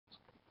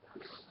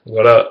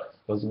What up?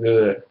 What's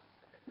good?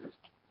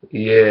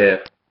 Yeah,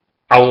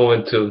 I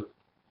want to.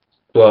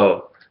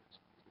 Well,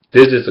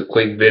 this is a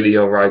quick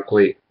video, right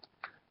quick.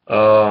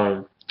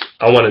 Um,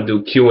 I want to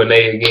do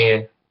Q&A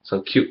again.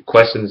 Some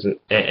questions and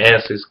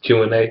answers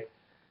Q&A.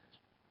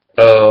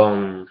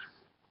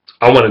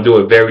 I want to do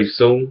it very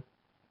soon.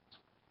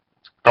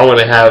 I want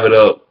to have it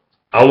up.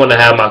 I want to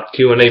have my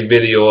Q&A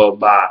video up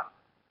by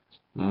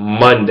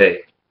Monday,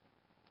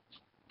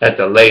 at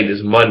the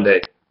latest Monday.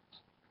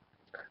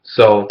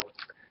 So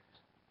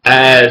I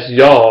ask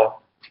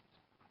y'all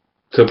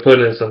to put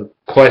in some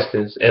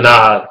questions, and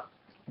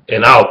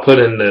I'll put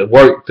in the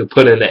work to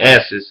put in the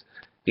answers.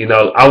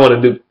 I want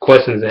to do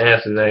questions and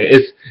answers. Man.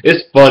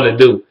 It's fun to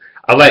do.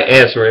 I like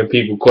answering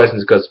people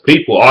questions because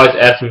people always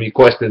asking me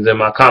questions in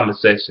my comment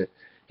section,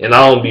 and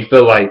I don't be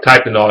feel like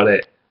typing all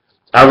that.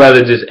 I'd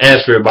rather just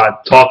answer it by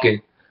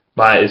talking,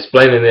 by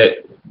explaining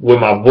it with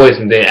my voice,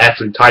 and then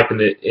actually typing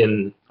it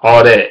in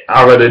all that.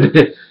 I rather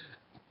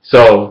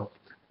so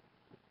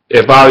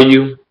if I were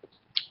you,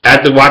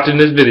 after watching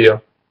this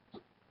video,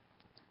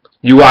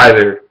 you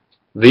either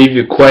leave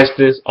your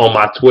questions on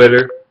my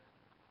Twitter.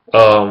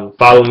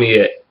 Follow me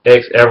at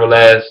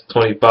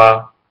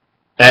xeverlast25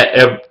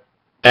 at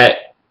at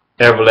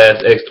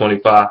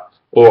everlastx25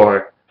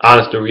 or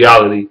honest to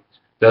reality.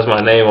 That's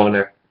my name on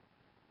there.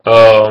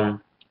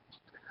 Um,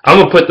 I'm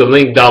gonna put the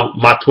link down,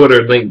 my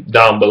Twitter link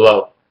down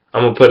below.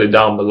 I'm gonna put it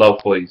down below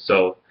for you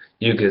so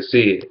you can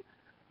see it.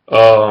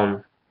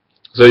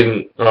 So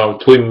you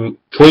can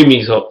tweet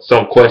me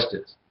some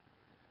questions.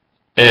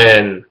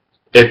 And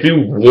if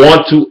you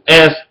want to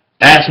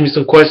ask me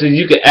some questions,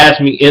 you can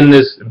ask me in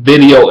this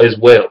video as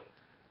well.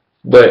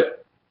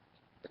 But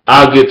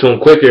I'll get to them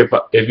quicker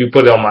if you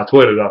put it on my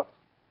Twitter though.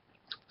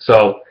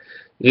 So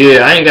yeah,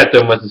 I ain't got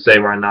that much to say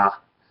right now.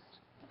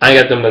 I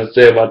ain't got that much to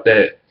say about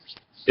that.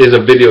 There's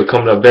a video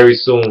coming up very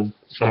soon.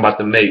 I'm about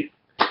to make.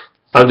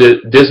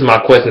 This is my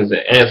questions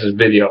and answers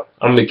video.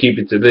 I'm gonna keep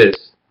it to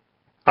this.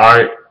 All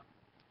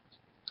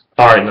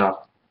right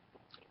now.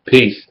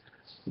 Peace.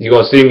 You're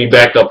gonna see me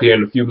back up here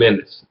in a few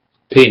minutes.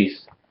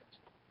 Peace.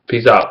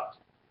 Peace out.